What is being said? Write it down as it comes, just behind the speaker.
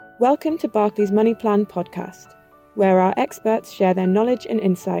Welcome to Barclays Money Plan podcast, where our experts share their knowledge and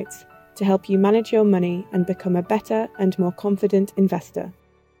insights to help you manage your money and become a better and more confident investor.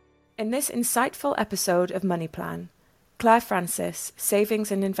 In this insightful episode of Money Plan, Clare Francis,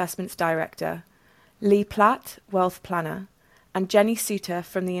 Savings and Investments Director, Platt, Wealth Planner, and Jenny Souter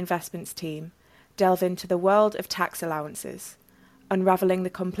from the investments team delve into the world of tax allowances, unravelling the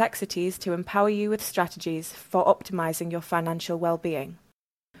complexities to empower you with strategies for optimising your financial well-being.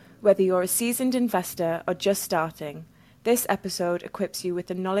 Whether you're a seasoned investor or just starting, this episode equips you with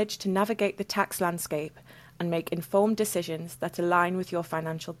the knowledge to navigate the tax landscape and make informed decisions that align with your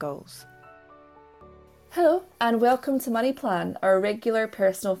financial goals. Hello and welcome to Money Plan, our regular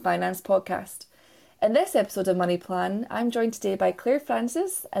personal finance podcast. In this episode of Money Plan, I'm joined today by Clare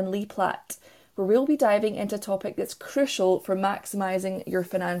Francis and Platt, where we'll be diving into a topic that's crucial for maximising your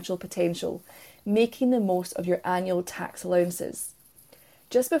financial potential, making the most of your annual tax allowances.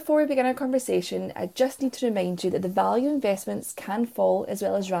 Just before we begin our conversation, I just need to remind you that the value of investments can fall as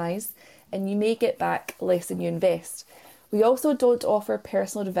well as rise, and you may get back less than you invest. We also don't offer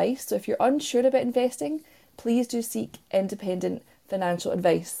personal advice, so if you're unsure about investing, please do seek independent financial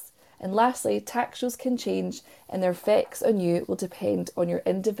advice. And lastly, tax rules can change and their effects on you will depend on your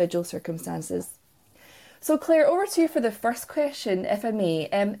individual circumstances. So Claire, over to you for the first question, if I may.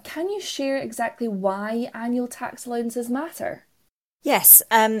 Can you share exactly why annual tax allowances matter? Yes,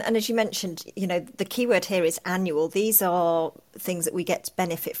 and as you mentioned, the key word here is annual. These are things that we get to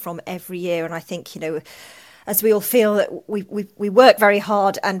benefit from every year. And I think, as we all feel that we work very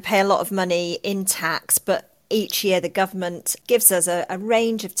hard and pay a lot of money in tax, but each year the government gives us a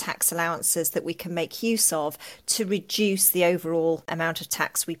range of tax allowances that we can make use of to reduce the overall amount of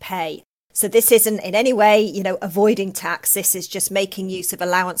tax we pay. So this isn't in any way, avoiding tax. This is just making use of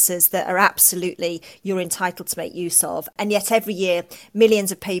allowances that are absolutely you're entitled to make use of. And yet every year,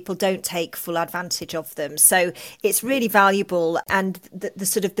 millions of people don't take full advantage of them. So it's really valuable. And the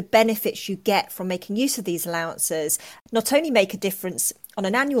sort of the benefits you get from making use of these allowances not only make a difference on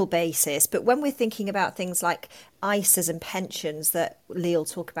an annual basis, but when we're thinking about things like ISAs and pensions that Lee will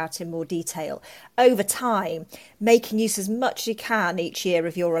talk about in more detail, over time, making use as much as you can each year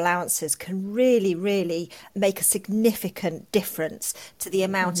of your allowances can really, really make a significant difference to the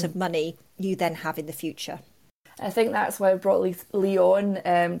amount of money you then have in the future. I think that's why I brought Lee on.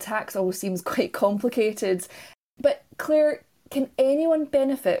 Tax always seems quite complicated. But Claire, can anyone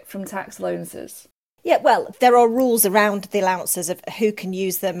benefit from tax allowances? Yeah, well, there are rules around the allowances of who can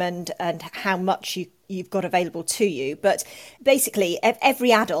use them and how much you've got available to you. But basically,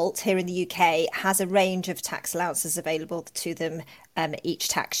 every adult here in the UK has a range of tax allowances available to them each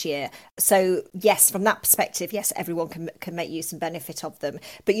tax year. So yes, from that perspective, yes, everyone can make use and benefit of them.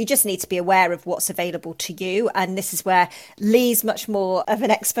 But you just need to be aware of what's available to you. And this is where Lee's much more of an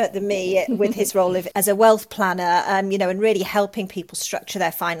expert than me with his role as a wealth planner, and really helping people structure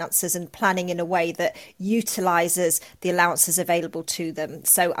their finances and planning in a way that utilises the allowances available to them.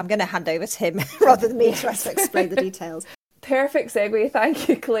 So I'm going to hand over to him rather than me to explain the details. Perfect segue. Thank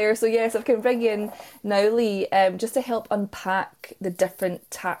you, Claire. So yes, I can bring you in now, Lee, just to help unpack the different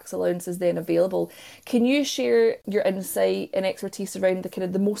tax allowances then available. Can you share your insight and expertise around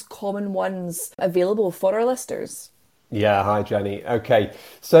the most common ones available for our listeners? Yeah, hi Jenny. Okay,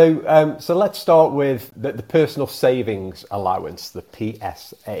 so let's start with the personal savings allowance, the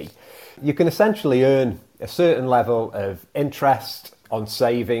PSA. You can essentially earn a certain level of interest on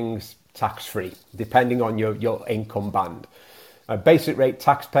savings tax-free, depending on your income band. Basic rate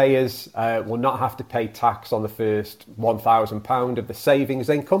taxpayers will not have to pay tax on the first £1,000 of the savings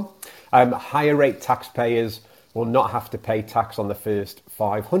income. Higher rate taxpayers will not have to pay tax on the first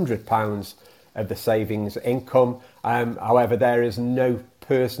 £500 of the savings income. However, there is no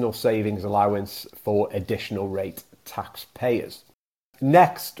personal savings allowance for additional rate taxpayers.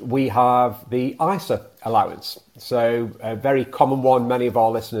 Next, we have the ISA allowance. So a very common one, many of our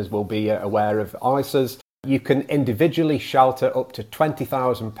listeners will be aware of ISAs. You can individually shelter up to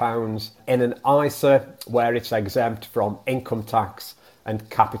 £20,000 in an ISA where it's exempt from income tax and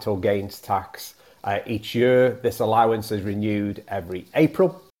capital gains tax. Each year, this allowance is renewed every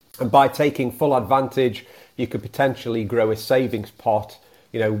April. And by taking full advantage, you could potentially grow a savings pot,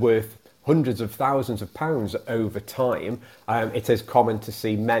 worth hundreds of thousands of pounds over time. It is common to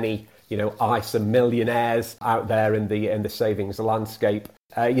see many, ISA millionaires out there in the savings landscape.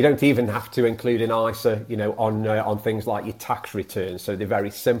 You don't even have to include an ISA, on things like your tax returns. So the very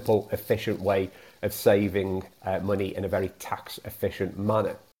simple, efficient way of saving money in a very tax efficient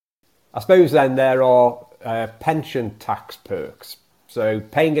manner. I suppose then there are pension tax perks. So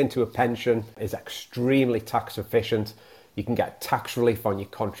paying into a pension is extremely tax efficient. You can get tax relief on your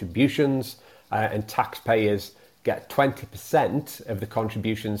contributions, and taxpayers get 20% of the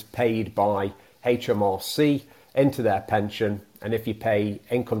contributions paid by HMRC into their pension. And if you pay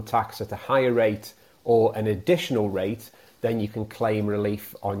income tax at a higher rate or an additional rate, then you can claim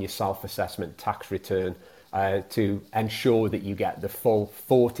relief on your self-assessment tax return to ensure that you get the full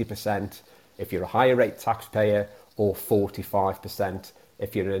 40% if you're a higher rate taxpayer, or 45%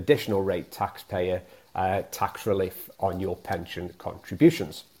 if you're an additional rate taxpayer, tax relief on your pension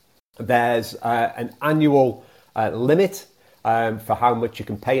contributions. There's an annual limit for how much you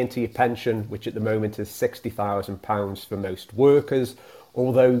can pay into your pension, which at the moment is £60,000 for most workers,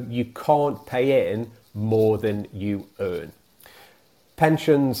 although you can't pay in more than you earn.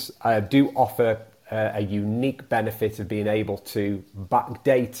 Pensions do offer a unique benefit of being able to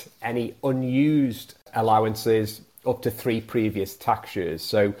backdate any unused allowances up to 3 previous tax years.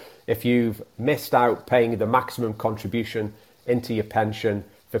 So if you've missed out paying the maximum contribution into your pension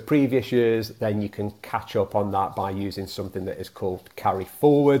for previous years, then you can catch up on that by using something that is called carry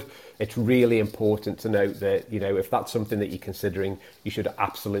forward. It's really important to note that, if that's something that you're considering, you should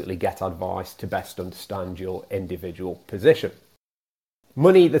absolutely get advice to best understand your individual position.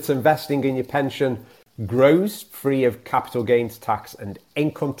 Money that's investing in your pension grows free of capital gains tax and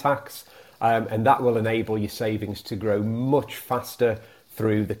income tax, and that will enable your savings to grow much faster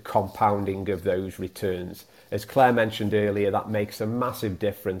through the compounding of those returns. As Claire mentioned earlier, that makes a massive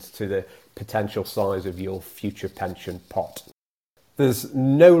difference to the potential size of your future pension pot. There's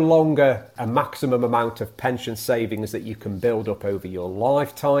no longer a maximum amount of pension savings that you can build up over your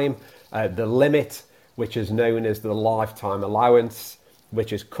lifetime. The limit, which is known as the lifetime allowance,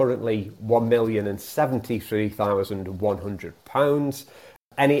 which is currently £1,073,100.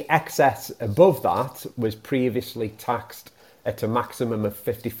 Any excess above that was previously taxed at a maximum of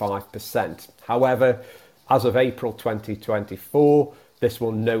 55%. However, as of April 2024, this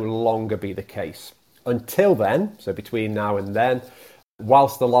will no longer be the case. Until then, so between now and then,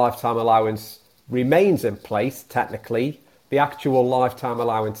 whilst the lifetime allowance remains in place, technically, the actual lifetime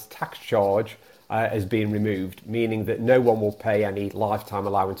allowance tax charge has been removed, meaning that no one will pay any lifetime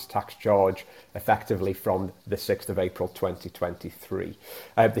allowance tax charge effectively from the 6th of April 2023.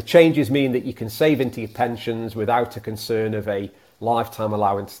 The changes mean that you can save into your pensions without a concern of a lifetime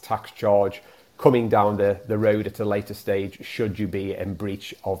allowance tax charge coming down the road at a later stage should you be in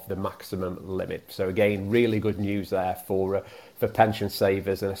breach of the maximum limit. So again, really good news there for pension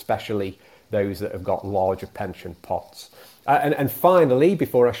savers, and especially those that have got larger pension pots. And finally,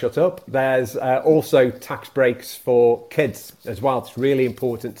 before I shut up, there's also tax breaks for kids as well. It's really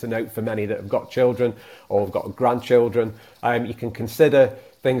important to note for many that have got children or have got grandchildren. You can consider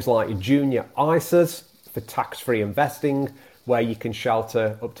things like junior ISAs for tax-free investing, where you can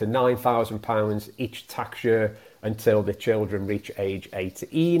shelter up to £9,000 each tax year until the children reach age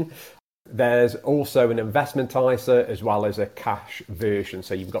 18. There's also an investment ISA as well as a cash version,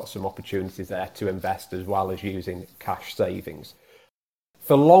 so you've got some opportunities there to invest as well as using cash savings.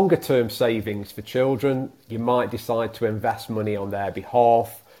 For longer term savings for children, you might decide to invest money on their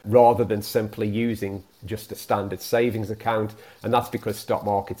behalf rather than simply using just a standard savings account, and that's because stock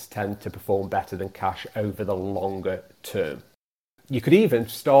markets tend to perform better than cash over the longer term. You could even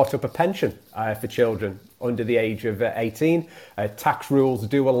start up a pension for children under the age of 18. Tax rules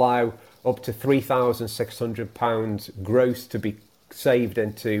do allow up to £3,600 gross to be saved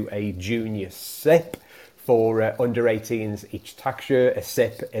into a junior SIP for under 18s each tax year. A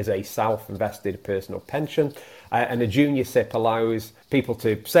SIP is a self-invested personal pension, and a junior SIP allows people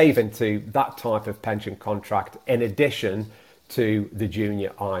to save into that type of pension contract in addition to the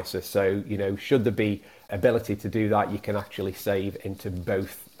junior ISA. So, should there be ability to do that, you can actually save into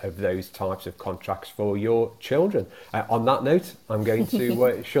both of those types of contracts for your children. On that note, I'm going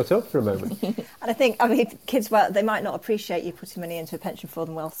to shut up for a moment. And I think, kids, they might not appreciate you putting money into a pension for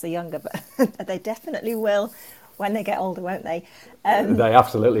them whilst they're younger, but they definitely will when they get older, won't they? They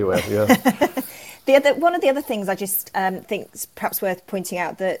absolutely will, yeah. One of the other things I just think is perhaps worth pointing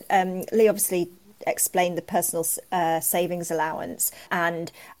out that Lee obviously explained the personal savings allowance,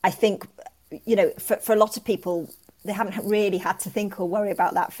 and I think, for a lot of people, they haven't really had to think or worry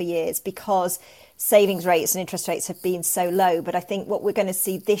about that for years because savings rates and interest rates have been so low. But I think what we're going to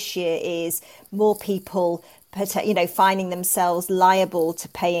see this year is more people, finding themselves liable to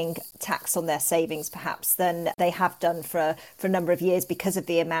paying tax on their savings perhaps than they have done for a number of years because of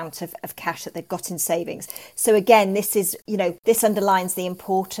the amount of cash that they've got in savings. So again, this is, this underlines the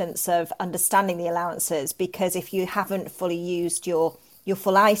importance of understanding the allowances, because if you haven't fully used your your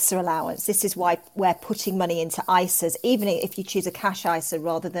full ISA allowance. This is why we're putting money into ISAs, even if you choose a cash ISA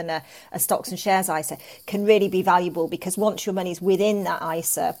rather than a stocks and shares ISA, can really be valuable, because once your money's within that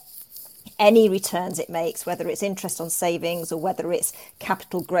ISA, any returns it makes, whether it's interest on savings or whether it's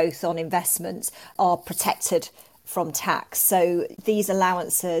capital growth on investments, are protected from tax. So these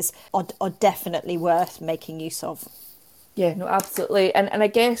allowances are definitely worth making use of. Yeah, no, absolutely. And I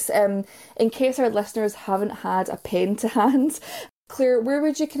guess in case our listeners haven't had a pen to hand, Claire, where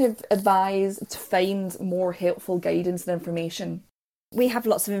would you kind of advise to find more helpful guidance and information? We have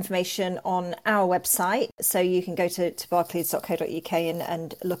lots of information on our website, so you can go to barclays.co.uk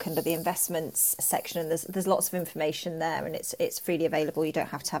and look under the investments section, and there's lots of information there, and it's freely available. You don't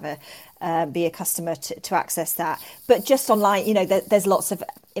have to have be a customer to access that. But just online, you know, there's lots of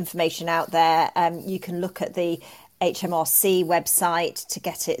information out there. You can look at the HMRC website to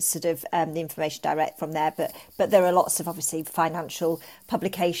get it sort of the information direct from there, but there are lots of obviously financial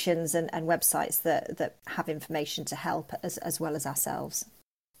publications and websites that have information to help as well as ourselves.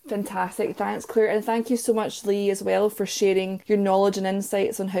 Fantastic, thanks Claire, and thank you so much Lee as well for sharing your knowledge and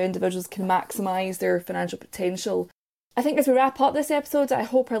insights on how individuals can maximise their financial potential. I think as we wrap up this episode, I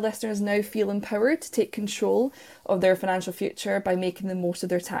hope our listeners now feel empowered to take control of their financial future by making the most of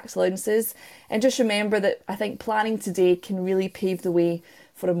their tax allowances. And just remember that I think planning today can really pave the way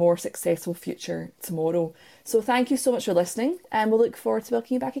for a more successful future tomorrow. So thank you so much for listening, and we'll look forward to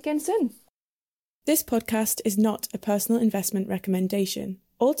welcoming you back again soon. This podcast is not a personal investment recommendation.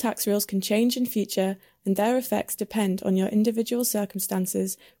 All tax rules can change in future, and their effects depend on your individual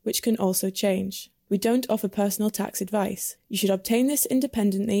circumstances, which can also change. We don't offer personal tax advice. You should obtain this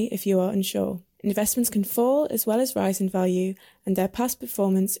independently if you are unsure. Investments can fall as well as rise in value, and their past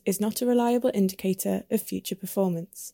performance is not a reliable indicator of future performance.